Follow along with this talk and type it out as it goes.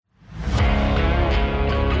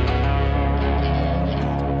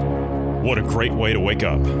What a great way to wake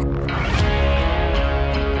up.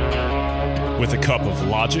 With a cup of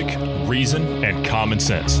logic, reason, and common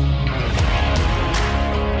sense.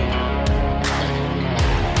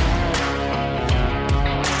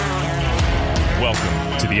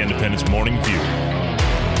 Welcome to the Independence Morning View.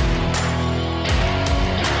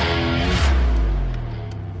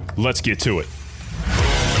 Let's get to it.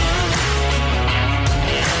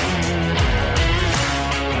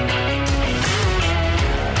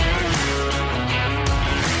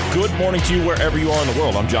 Good morning to you wherever you are in the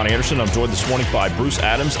world. I'm Johnny Anderson. I'm joined this morning by Bruce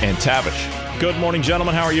Adams and Tavish. Good morning,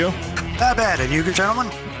 gentlemen. How are you? Not bad. And you, good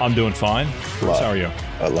gentlemen? I'm doing fine. Bruce, how are you?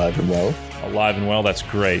 Alive and well. Alive and well. That's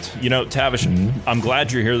great. You know, Tavish, I'm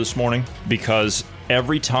glad you're here this morning because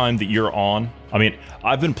every time that you're on, I mean,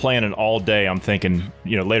 I've been planning all day. I'm thinking,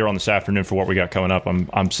 you know, later on this afternoon for what we got coming up.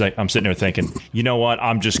 I'm sitting there thinking, you know what?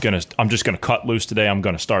 I'm just gonna cut loose today. I'm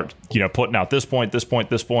gonna start, putting out this point.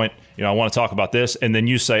 You know, I want to talk about this, and then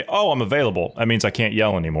you say, "Oh, I'm available." That means I can't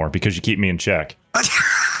yell anymore because you keep me in check.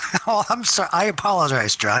 Oh, I'm sorry. I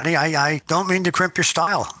apologize, Johnny. I don't mean to crimp your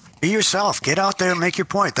style. Be yourself. Get out there and make your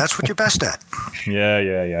point. That's what you're best at.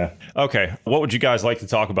 Yeah. Okay. What would you guys like to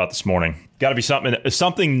talk about this morning? Got to be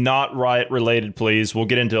something not riot related, please. We'll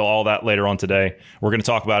get into all that later on today. We're going to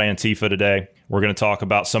talk about Antifa today. We're going to talk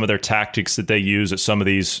about some of their tactics that they use at some of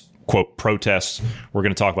these, quote, protests. We're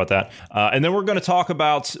going to talk about that. And then we're going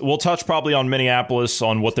to we'll touch probably on Minneapolis,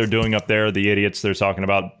 on what they're doing up there, the idiots they're talking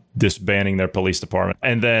about disbanding their police department.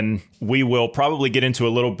 And then we will probably get into a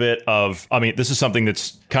little bit of, this is something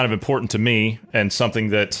that's kind of important to me and something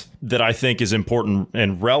that I think is important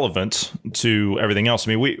and relevant to everything else.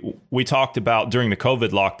 I mean, we talked about during the COVID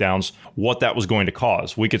lockdowns what that was going to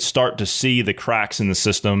cause. We could start to see the cracks in the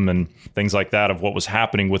system and things like that of what was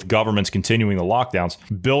happening with governments continuing the lockdowns,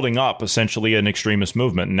 building up essentially an extremist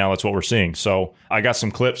movement. And now that's what we're seeing. So I got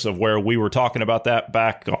some clips of where we were talking about that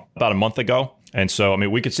back about a month ago. And so,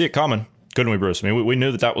 we could see it coming, couldn't we, Bruce? We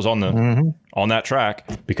knew that was on that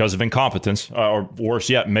track because of incompetence, or worse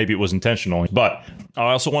yet, maybe it was intentional. But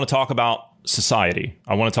I also want to talk about society.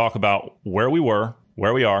 I want to talk about where we were,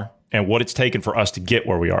 where we are, and what it's taken for us to get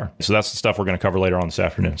where we are. So that's the stuff we're going to cover later on this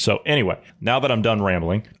afternoon. So anyway, now that I'm done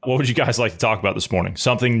rambling, what would you guys like to talk about this morning?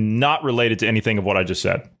 Something not related to anything of what I just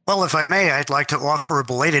said. Well, if I may, I'd like to offer a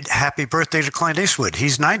belated happy birthday to Clint Eastwood.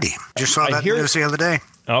 He's 90. Just saw that news the other day.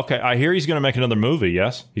 Okay, I hear he's going to make another movie,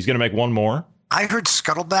 yes? He's going to make one more? I heard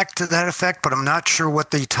scuttleback to that effect, but I'm not sure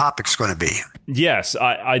what the topic's going to be. Yes,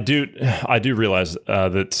 I do realize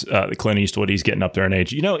that Clint Eastwood, he's getting up there in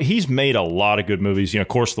age. You know, he's made a lot of good movies. You know, of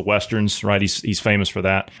course, the Westerns, right? He's famous for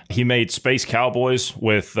that. He made Space Cowboys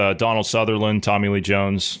with Donald Sutherland, Tommy Lee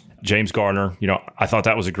Jones, James Garner. You know, I thought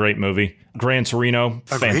that was a great movie. Gran Torino,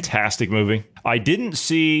 fantastic movie. I didn't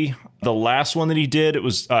see the last one that he did. It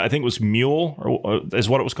was, I think it was Mule, or is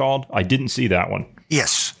what it was called. I didn't see that one.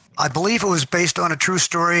 Yes. I believe it was based on a true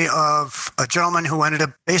story of a gentleman who ended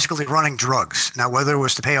up basically running drugs. Now, whether it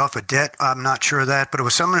was to pay off a debt, I'm not sure of that, but it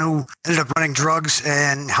was someone who ended up running drugs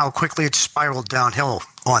and how quickly it spiraled downhill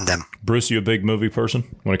on them. Bruce, you a big movie person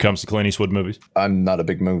when it comes to Clint Eastwood movies? I'm not a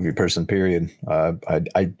big movie person, period.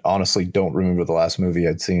 I honestly don't remember the last movie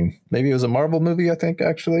I'd seen. Maybe it was a Marvel movie, I think,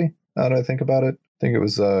 actually, now that I think about it. I think it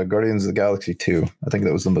was Guardians of the Galaxy 2. I think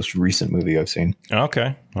that was the most recent movie I've seen.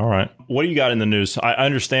 Okay. All right. What do you got in the news? I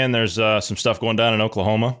understand there's some stuff going down in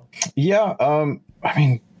Oklahoma. Yeah.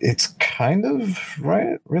 It's kind of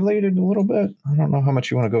related a little bit. I don't know how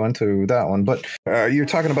much you want to go into that one, but you're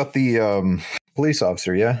talking about the police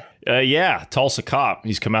officer, yeah? Yeah, Tulsa cop.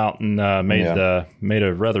 He's come out and made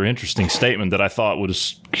a rather interesting statement that I thought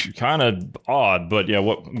was kind of odd. But yeah,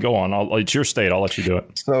 go on. It's your state. I'll let you do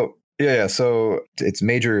it. So it's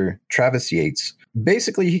Major Travis Yates.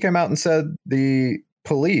 Basically, he came out and said the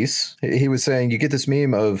police, he was saying, you get this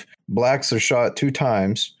meme of blacks are shot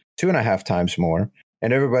 2.5 times more.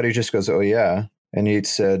 And everybody just goes, oh, yeah. And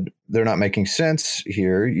Yates said, they're not making sense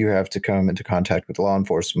here. You have to come into contact with law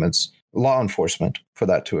enforcement for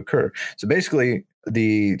that to occur. So basically,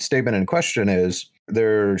 the statement in question is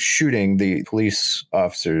they're shooting, the police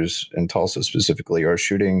officers in Tulsa specifically are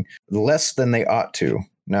shooting less than they ought to.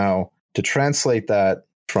 Now, to translate that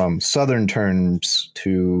from Southern terms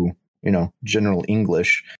to, general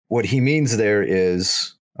English, what he means there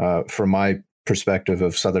is, from my perspective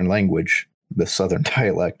of Southern language, the Southern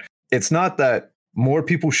dialect, it's not that more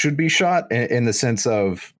people should be shot in the sense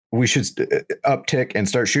of we should uptick and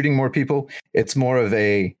start shooting more people. It's more of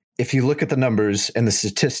if you look at the numbers and the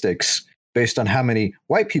statistics based on how many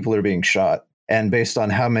white people are being shot and based on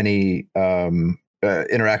how many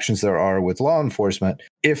interactions there are with law enforcement,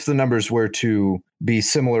 if the numbers were to be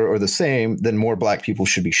similar or the same, then more black people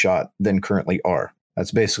should be shot than currently are.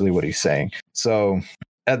 That's basically what he's saying. So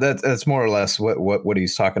that's more or less what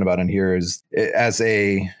he's talking about in here is, as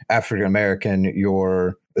a African American,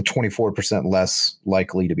 you're 24% less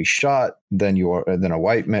likely to be shot than a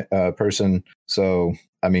white person. So,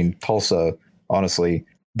 I mean, Tulsa, honestly,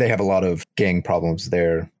 they have a lot of gang problems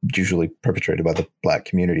there, usually perpetrated by the black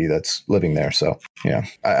community that's living there. So, yeah,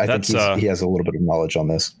 I think he has a little bit of knowledge on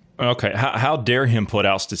this. Okay. How dare him put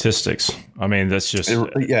out statistics? I mean, that's just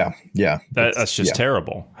that's just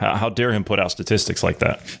terrible. How dare him put out statistics like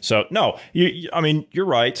that? So no, you're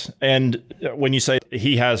right. And when you say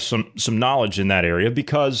he has some knowledge in that area,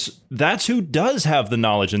 because that's who does have the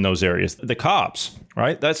knowledge in those areas, the cops,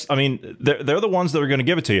 right? They're the ones that are going to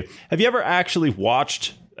give it to you. Have you ever actually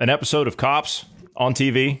watched an episode of Cops on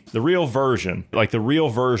TV? The real version, like the real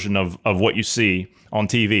version of what you see on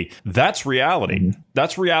TV. That's reality. Mm-hmm.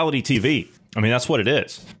 That's reality TV. I mean, that's what it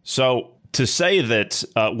is. So to say that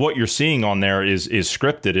what you're seeing on there is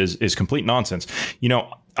scripted is complete nonsense.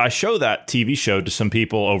 I show that TV show to some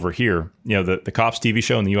people over here, the Cops TV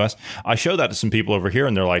show in the US. I show that to some people over here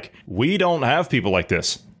and they're like, we don't have people like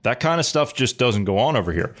this. That kind of stuff just doesn't go on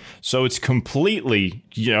over here. So it's completely,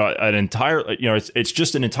 it's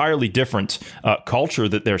just an entirely different culture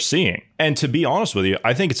that they're seeing. And to be honest with you,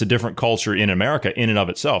 I think it's a different culture in America in and of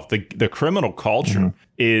itself. The criminal culture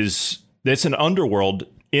it's an underworld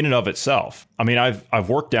in and of itself. I mean, I've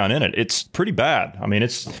worked down in it. It's pretty bad. I mean,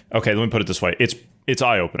 let me put it this way. It's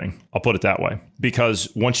eye-opening. I'll put it that way. Because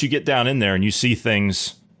once you get down in there and you see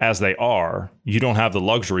things as they are, you don't have the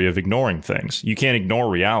luxury of ignoring things. You can't ignore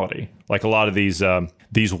reality, like a lot of these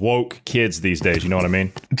woke kids these days. You know what I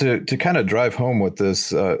mean? To kind of drive home what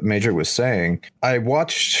this Major was saying, I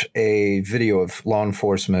watched a video of law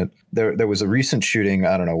enforcement. There was a recent shooting,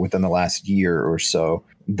 I don't know, within the last year or so,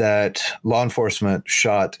 that law enforcement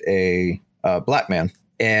shot a black man.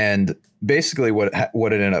 And basically what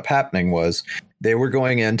ended up happening was they were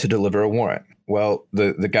going in to deliver a warrant. Well,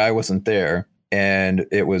 the guy wasn't there. And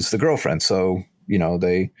it was the girlfriend. So,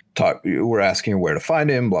 they we're asking her where to find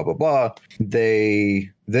him, blah, blah, blah. They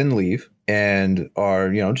then leave and are,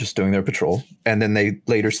 just doing their patrol. And then they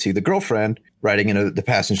later see the girlfriend riding in the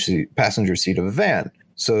passenger seat of a van.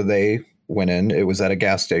 So they went in. It was at a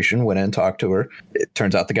gas station, went in, talked to her. It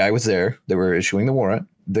turns out the guy was there. They were issuing the warrant.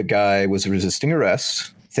 The guy was resisting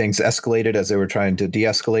arrest. Things escalated as they were trying to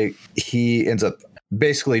de-escalate. He ends up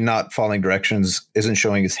basically not following directions, isn't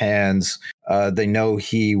showing his hands. They know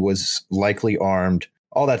he was likely armed.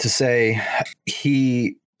 All that to say,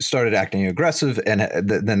 he started acting aggressive, and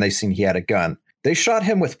then they seen he had a gun. They shot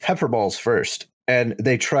him with pepper balls first, and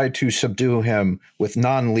they tried to subdue him with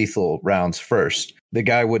non-lethal rounds first. The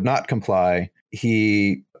guy would not comply.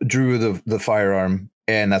 He drew the firearm,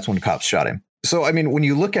 and that's when cops shot him. So, I mean, when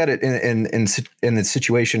you look at it in the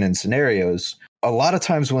situation and scenarios, a lot of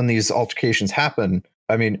times when these altercations happen,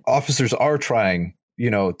 I mean, officers are trying,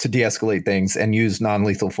 to de-escalate things and use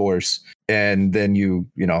non-lethal force. And then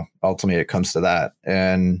ultimately it comes to that.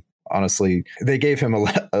 And honestly, they gave him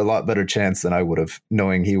a lot better chance than I would have,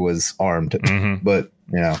 knowing he was armed. Mm-hmm. But,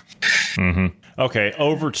 Mm-hmm. Okay,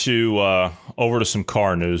 over to some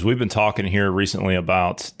car news. We've been talking here recently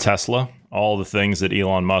about Tesla, all the things that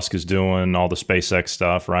Elon Musk is doing, all the SpaceX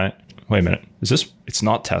stuff, right? Wait a minute. It's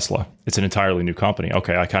not Tesla. It's an entirely new company.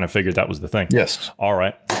 Okay, I kind of figured that was the thing. Yes. All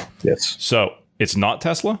right. Yes. So it's not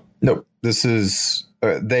Tesla? No, this is,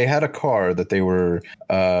 they had a car that they were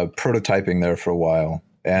prototyping there for a while.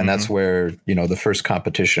 And that's where, the first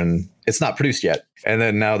competition, it's not produced yet. And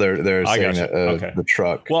then now they're saying the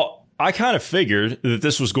truck. Well, I kind of figured that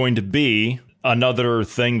this was going to be another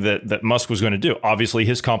thing that Musk was going to do. Obviously,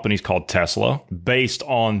 his company's called Tesla, based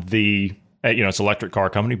on the, it's an electric car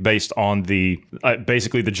company based on the,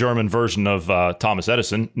 basically the German version of Thomas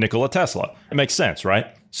Edison, Nikola Tesla. It makes sense, right?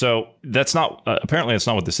 So that's not, apparently that's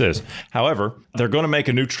not what this is. However, they're going to make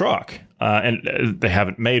a new truck, and they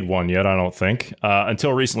haven't made one yet, I don't think,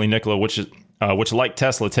 until recently. Nikola, which like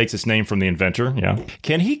Tesla takes its name from the inventor. Yeah.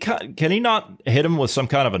 Can he not hit him with some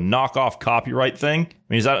kind of a knockoff copyright thing? I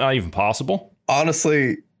mean, is that not even possible?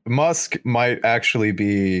 Honestly, Musk might actually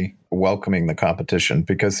be welcoming the competition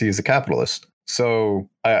because he's a capitalist. So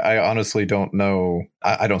I honestly don't know.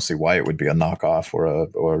 I don't see why it would be a knockoff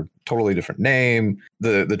or totally different name.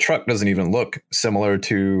 The truck doesn't even look similar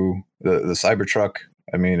to the Cybertruck.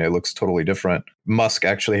 I mean, it looks totally different. Musk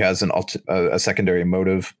actually has a secondary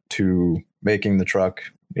motive to making the truck.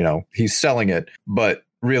 He's selling it, but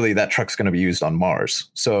really that truck's going to be used on Mars.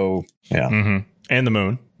 So, yeah. Mm-hmm. And the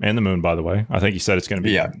moon. and the moon, by the way. I think he said it's going to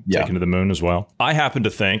be taken to the moon as well. I happen to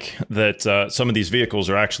think that some of these vehicles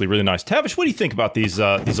are actually really nice. Tavish, what do you think about these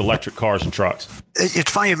electric cars and trucks?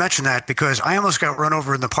 It's funny you mention that because I almost got run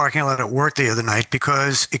over in the parking lot at work the other night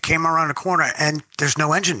because it came around a corner and there's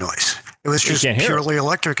no engine noise. It was just purely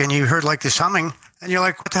electric, and you heard like this humming, and you're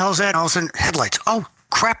like, what the hell is that? And all of a sudden, headlights. Oh,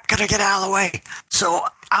 crap, gotta get out of the way. So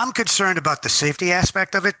I'm concerned about the safety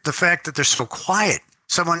aspect of it, the fact that they're so quiet.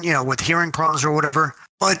 Someone, with hearing problems or whatever.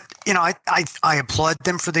 But, I applaud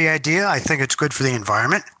them for the idea. I think it's good for the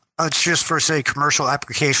environment. It's just for, say, commercial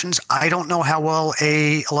applications. I don't know how well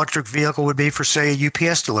a electric vehicle would be for, say,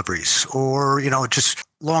 UPS deliveries or, just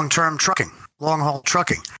long-term trucking, long-haul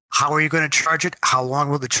trucking. How are you going to charge it? How long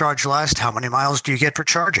will the charge last? How many miles do you get for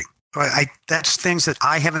charging? That's things that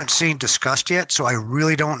I haven't seen discussed yet, so I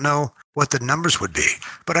really don't know what the numbers would be.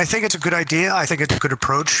 But I think it's a good idea. I think it's a good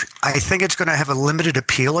approach. I think it's going to have a limited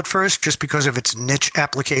appeal at first just because of its niche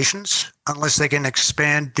applications, unless they can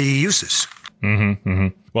expand the uses. Mm-hmm, mm-hmm.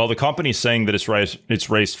 Well, the company is saying that it's raised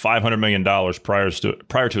 $500 million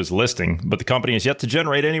prior to its listing, but the company has yet to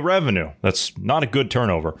generate any revenue. That's not a good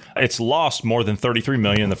turnover. It's lost more than $33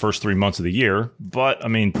 million in the first 3 months of the year. But I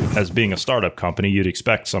mean, as being a startup company, you'd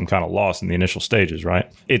expect some kind of loss in the initial stages, right?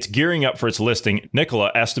 It's gearing up for its listing.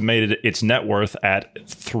 Nikola estimated its net worth at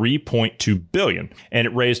 $3.2 billion, and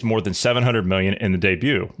it raised more than $700 million in the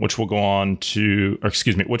debut, which will go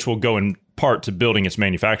in part to building its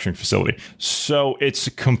manufacturing facility. So it's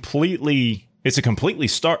a completely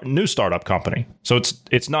new startup company. So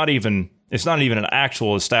it's not even an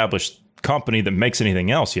actual established company that makes anything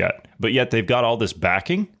else yet. But yet they've got all this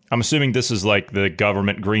backing. I'm assuming this is like the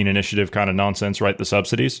government green initiative kind of nonsense, right? The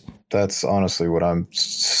subsidies. That's honestly what I'm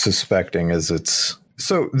suspecting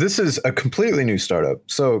so this is a completely new startup.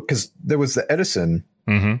 So because there was the Edison,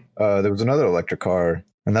 there was another electric car,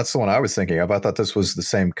 and that's the one I was thinking of. I thought this was the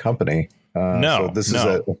same company. So this is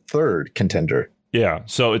a third contender. Yeah.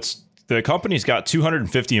 So the company's got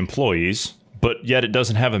 250 employees, but yet it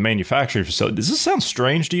doesn't have a manufacturing facility. Does this sound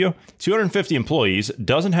strange to you? 250 employees,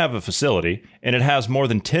 doesn't have a facility, and it has more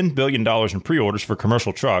than $10 billion in pre-orders for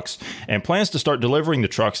commercial trucks and plans to start delivering the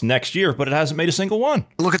trucks next year, but it hasn't made a single one.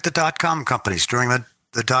 Look at the dot-com companies during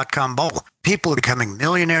the dot-com bubble. People are becoming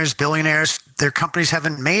millionaires, billionaires. Their companies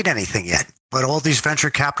haven't made anything yet. But all these venture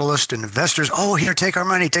capitalists and investors, here, take our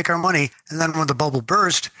money. And then when the bubble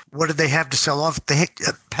burst, what did they have to sell off?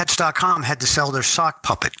 Pets.com had to sell their sock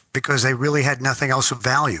puppet because they really had nothing else of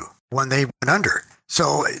value when they went under.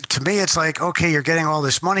 So to me, it's like, okay, you're getting all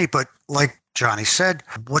this money, but like Johnny said,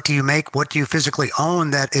 what do you make? What do you physically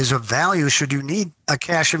own that is of value should you need a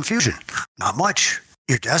cash infusion? Not much.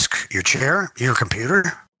 Your desk, your chair, your computer.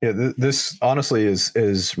 Yeah, this honestly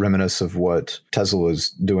is reminiscent of what Tesla was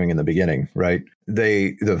doing in the beginning, right?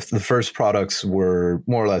 The first products were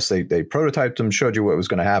more or less they prototyped them, showed you what was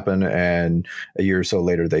going to happen, and a year or so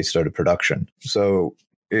later they started production. So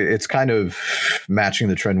it's kind of matching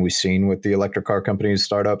the trend we've seen with the electric car companies,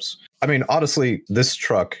 startups. I mean, honestly, this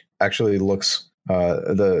truck actually looks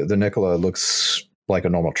the Nikola looks like a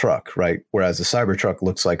normal truck, right? Whereas the Cybertruck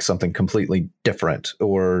looks like something completely different,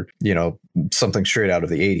 or something straight out of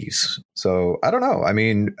the 80s. So I don't know. I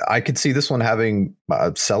mean, I could see this one having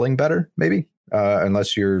selling better, maybe,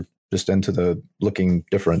 unless you're just into the looking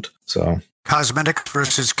different. So cosmetic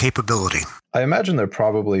versus capability. I imagine they're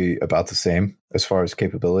probably about the same as far as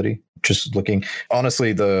capability. Just looking,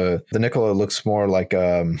 honestly, the Nikola looks more like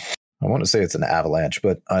I want to say it's an Avalanche,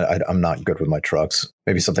 but I'm not good with my trucks.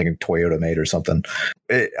 Maybe something Toyota made or something.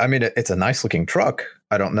 It's a nice looking truck.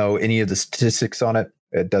 I don't know any of the statistics on it.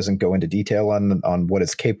 It doesn't go into detail on what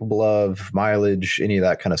it's capable of, mileage, any of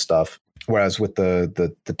that kind of stuff. Whereas with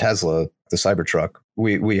the Tesla, the Cybertruck,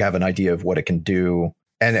 we have an idea of what it can do.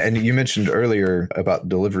 And you mentioned earlier about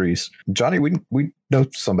deliveries. Johnny, we know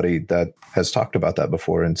somebody that has talked about that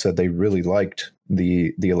before and said they really liked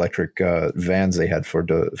the electric vans they had for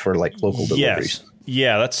like local deliveries. Yes.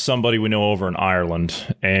 Yeah, that's somebody we know over in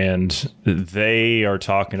Ireland, and they are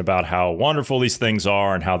talking about how wonderful these things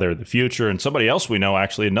are and how they're the future. And somebody else we know,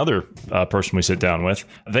 actually, another person we sit down with,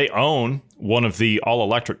 they own one of the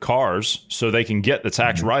all-electric cars so they can get the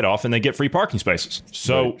tax write-off and they get free parking spaces.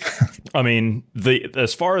 So, right. I mean,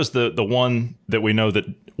 as far as the one that we know that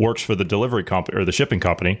works for the delivery company or the shipping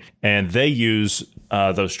company, and they use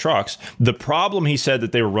those trucks. The problem he said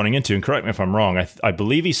that they were running into, and correct me if I'm wrong, I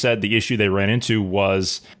believe he said the issue they ran into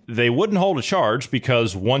was they wouldn't hold a charge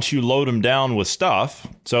because once you load them down with stuff,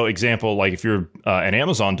 so example, like if you're an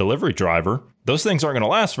Amazon delivery driver, those things aren't going to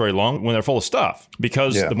last very long when they're full of stuff,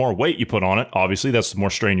 because the more weight you put on it, obviously that's the more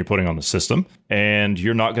strain you're putting on the system, and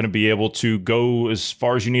you're not going to be able to go as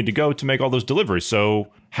far as you need to go to make all those deliveries. So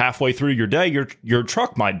halfway through your day, your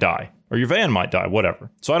truck might die or your van might die, whatever.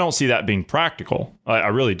 So I don't see that being practical. I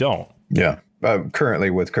really don't. Yeah.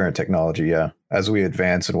 Currently with current technology, as we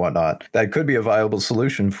advance and whatnot, that could be a viable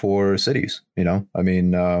solution for cities. I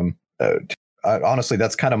mean, honestly,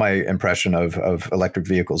 that's kind of my impression of electric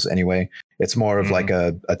vehicles anyway. It's more of like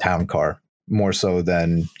a town car, more so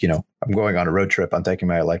than, I'm going on a road trip, I'm taking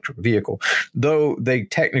my electric vehicle. Though they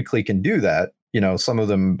technically can do that. Some of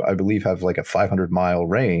them, I believe, have like a 500-mile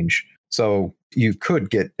range. So you could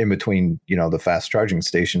get in between, the fast charging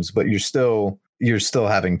stations, but you're still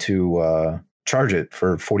having to charge it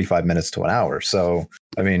for 45 minutes to an hour. So,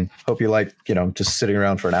 I mean, hope you like, just sitting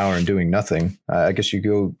around for an hour and doing nothing. I guess you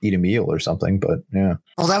go eat a meal or something, but yeah.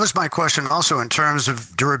 Well, that was my question also in terms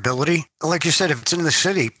of durability. Like you said, if it's in the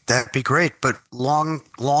city, that'd be great. But long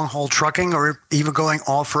haul trucking, or even going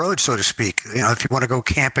off road, so to speak, if you want to go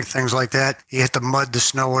camping, things like that, you hit the mud, the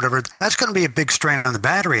snow, whatever, that's going to be a big strain on the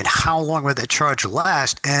battery. And how long would that charge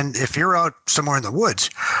last? And if you're out somewhere in the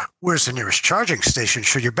woods, where's the nearest charging station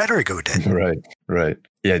should your battery go dead? Right.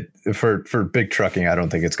 Yeah. For big trucking, I don't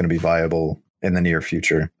think it's going to be viable in the near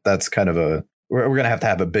future. That's kind of we're going to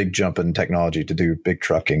have a big jump in technology to do big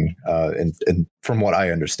trucking. And from what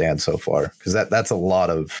I understand so far, because that's a lot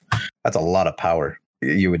of power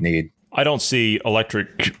you would need. I don't see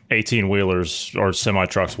electric 18-wheelers or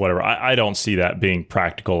semi-trucks, whatever. I don't see that being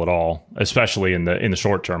practical at all, especially in the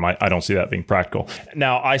short term. I don't see that being practical.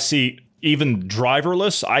 Now, I see even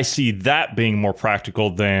driverless, I see that being more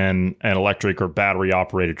practical than an electric or battery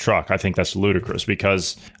operated truck. I think that's ludicrous,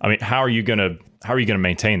 because I mean, how are you going to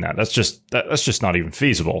maintain that? That's just not even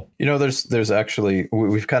feasible. There's actually,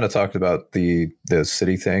 we've kind of talked about the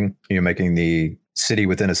city thing, making the city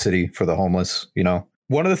within a city for the homeless.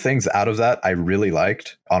 One of the things out of that I really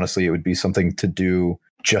liked, honestly, it would be something to do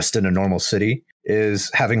just in a normal city,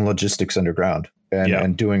 is having logistics underground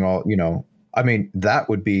and doing all, I mean, that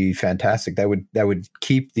would be fantastic. That would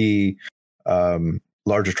keep the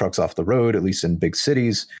larger trucks off the road, at least in big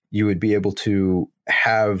cities. You would be able to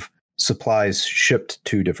have supplies shipped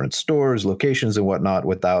to different stores, locations, and whatnot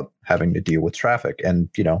without having to deal with traffic. And,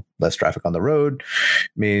 less traffic on the road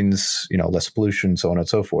means, less pollution, so on and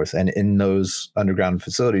so forth. And in those underground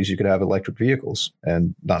facilities, you could have electric vehicles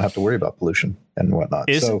and not have to worry about pollution and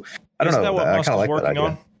whatnot. So I don't know. Isn't that what Musk is working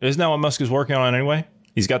on? Isn't that what Musk is working on anyway?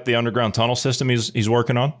 He's got the underground tunnel system he's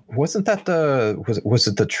working on. Wasn't that was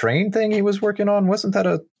it the train thing he was working on? Wasn't that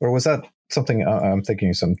or was that something? I'm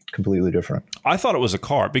thinking some completely different. I thought it was a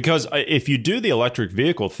car, because if you do the electric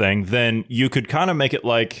vehicle thing, then you could kind of make it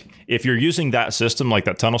like, if you're using that system, like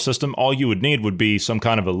that tunnel system, all you would need would be some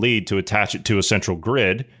kind of a lead to attach it to a central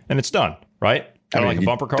grid, and it's done, right? Kind of like a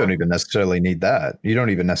bumper car. You don't even necessarily need that.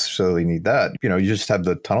 You just have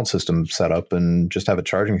the tunnel system set up and just have a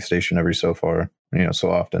charging station every so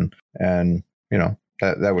often. And,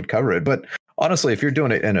 that would cover it. But honestly, if you're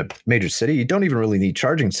doing it in a major city, you don't even really need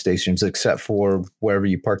charging stations except for wherever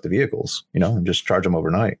you park the vehicles, and just charge them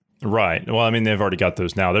overnight. Right. Well, I mean, they've already got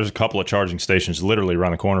those now. There's a couple of charging stations literally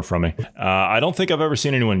around the corner from me. I don't think I've ever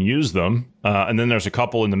seen anyone use them. And then there's a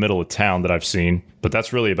couple in the middle of town that I've seen, but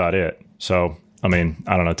that's really about it. So, I mean,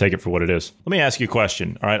 I don't know. Take it for what it is. Let me ask you a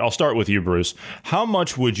question. All right. I'll start with you, Bruce. How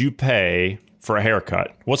much would you pay for a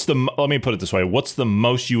haircut? Let me put it this way. What's the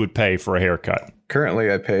most you would pay for a haircut?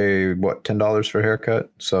 Currently, I pay $10 for a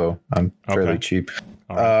haircut. So I'm fairly cheap.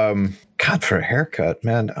 Right. God, for a haircut,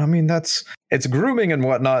 man. I mean, it's grooming and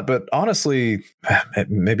whatnot, but honestly,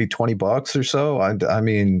 maybe $20 or so. I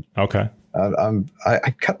mean, okay.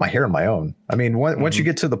 I cut my hair on my own. I mean, once you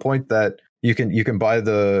get to the point that you can buy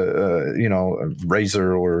the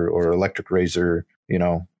razor or electric razor,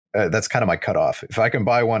 that's kind of my cutoff. If I can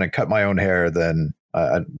buy one and cut my own hair, then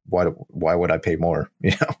why would I pay more?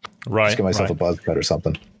 Right. Just get myself a buzz cut or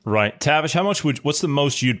something. Right. Tavish, what's the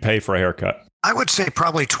most you'd pay for a haircut? I would say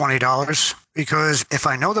probably $20, because if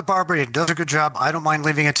I know the barber and does a good job, I don't mind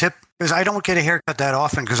leaving a tip, because I don't get a haircut that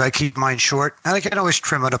often because I keep mine short. And I can always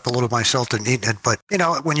trim it up a little myself to neaten it. But,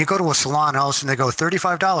 when you go to a salon house and they go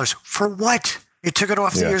 $35 for what? You took it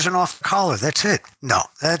off the ears and off the collar. That's it. No,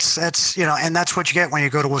 that's and that's what you get when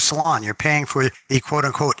you go to a salon. You're paying for the quote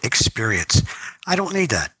unquote experience. I don't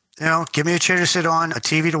need that. Give me a chair to sit on, a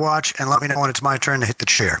TV to watch, and let me know when it's my turn to hit the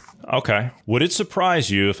chair. Okay. Would it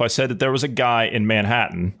surprise you if I said that there was a guy in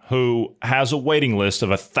Manhattan who has a waiting list of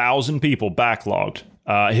 1,000 people backlogged?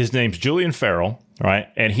 His name's Julian Farrell, right?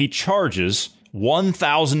 And he charges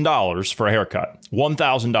 $1,000 for a haircut.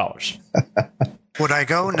 $1,000. Would I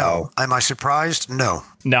go? No. Wow. Am I surprised? No.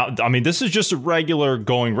 Now, I mean, this is just a regular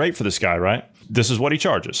going rate for this guy, right? This is what he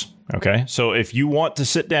charges. Okay. So if you want to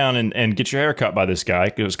sit down and get your hair cut by this guy,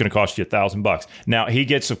 it's going to cost you $1,000. Now he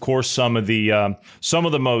gets, of course, some of the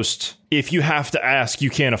most, if you have to ask, you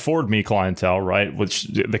can't afford me clientele, right? Which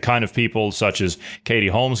the kind of people such as Katie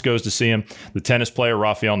Holmes goes to see him. The tennis player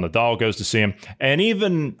Rafael Nadal goes to see him. And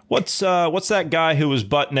even what's that guy who was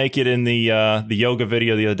butt naked in the yoga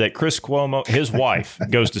video the other day? Chris Cuomo, his wife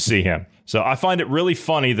goes to see him. So I find it really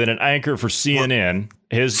funny that an anchor for CNN,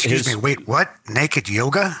 Excuse me, wait, what? Naked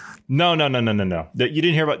yoga? No. You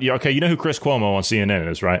didn't hear about, okay, you know who Chris Cuomo on CNN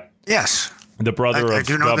is, right? Yes. The brother I of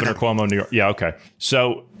do know Governor Cuomo, New York. Yeah, okay.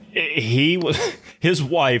 So his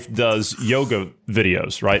wife does yoga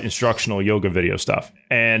videos, right? Instructional yoga video stuff.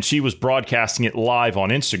 And she was broadcasting it live on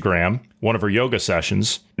Instagram, one of her yoga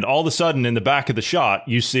sessions. And all of a sudden, in the back of the shot,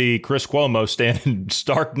 you see Chris Cuomo standing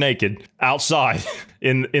stark naked outside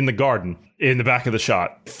in the garden in the back of the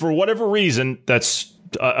shot. For whatever reason, that's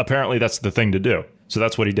apparently that's the thing to do. So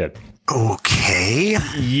that's what he did. Okay.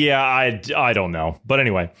 Yeah, I don't know. But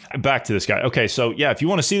anyway, back to this guy. Okay, so yeah, if you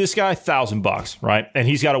want to see this guy, $1,000, right? And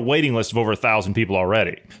he's got a waiting list of over 1,000 people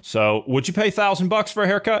already. So would you pay $1,000 for a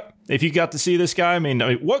haircut if you got to see this guy? I mean,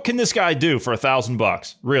 what can this guy do for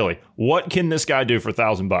 $1,000? Really? What can this guy do for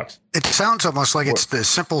 $1,000? It sounds almost like it's the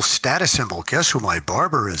simple status symbol. Guess who my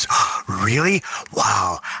barber is? Really?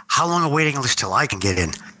 Wow. How long a waiting list till I can get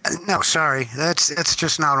in? No, sorry. That's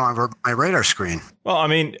just not on my radar screen. Well, I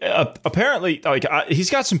mean, apparently, he's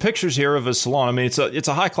got some pictures here of his salon. I mean, it's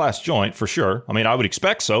a high class joint for sure. I mean, I would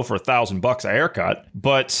expect so for $1,000 a haircut,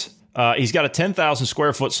 but he's got a 10,000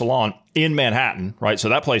 square foot salon in Manhattan, right? So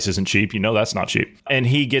that place isn't cheap. You know, that's not cheap. And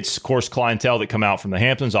he gets, of course, clientele that come out from the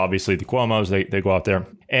Hamptons. Obviously, the Cuomos, they go out there.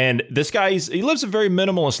 And this guy, he lives a very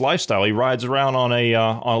minimalist lifestyle. He rides around on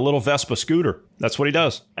a little Vespa scooter. That's what he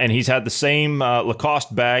does. And he's had the same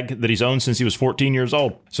Lacoste bag that he's owned since he was 14 years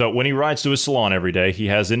old. So when he rides to his salon every day, he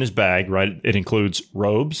has in his bag, right, it includes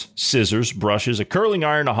robes, scissors, brushes, a curling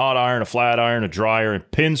iron, a hot iron, a flat iron, a dryer, and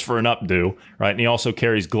pins for an updo, right? And he also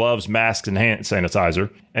carries gloves, masks, and hand sanitizer.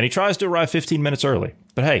 And he tries to arrive 15 minutes early.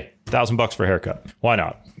 But hey, $1,000 for a haircut. Why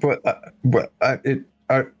not?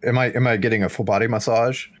 Am I getting a full body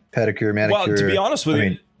massage, pedicure, manicure? Well, to be honest with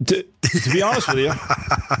you, to be honest with you,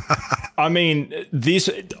 I mean, these.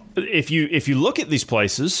 If you look at these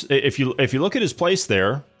places, if you look at his place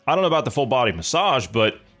there, I don't know about the full body massage,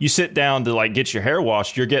 but you sit down to like get your hair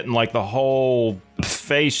washed, you're getting like the whole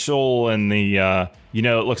facial and the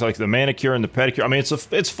it looks like the manicure and the pedicure. I mean, it's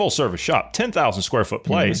a full service shop, 10,000 square foot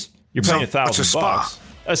place. Mm-hmm. You're paying $1,000.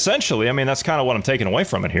 Essentially, I mean, that's kind of what I'm taking away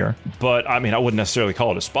from it here. But I mean, I wouldn't necessarily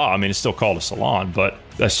call it a spa. I mean, it's still called a salon, but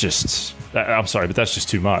that's just, I'm sorry, but that's just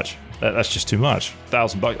too much. That's just too much.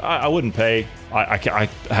 $1,000. I wouldn't pay. I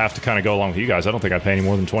have to kind of go along with you guys. I don't think I pay any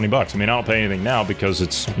more than $20. I mean, I don't pay anything now because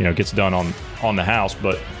it's, gets done on the house.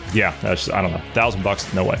 But yeah, that's, I don't know.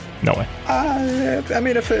 $1,000. No way. I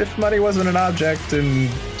mean, if money wasn't an object, then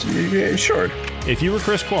sure. If you were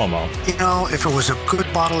Chris Cuomo. If it was a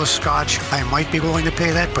good bottle of scotch, I might be willing to pay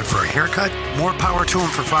that. But for a haircut, more power to him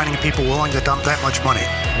for finding people willing to dump that much money.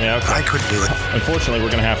 Yeah, okay. I couldn't do it. Unfortunately, we're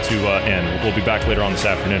going to have to end. We'll be back later on this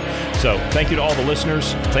afternoon. So thank you to all the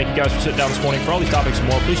listeners. Thank you guys for sitting down this morning. For all these topics and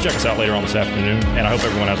more, please check us out later on this afternoon. And I hope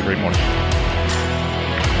everyone has a great morning.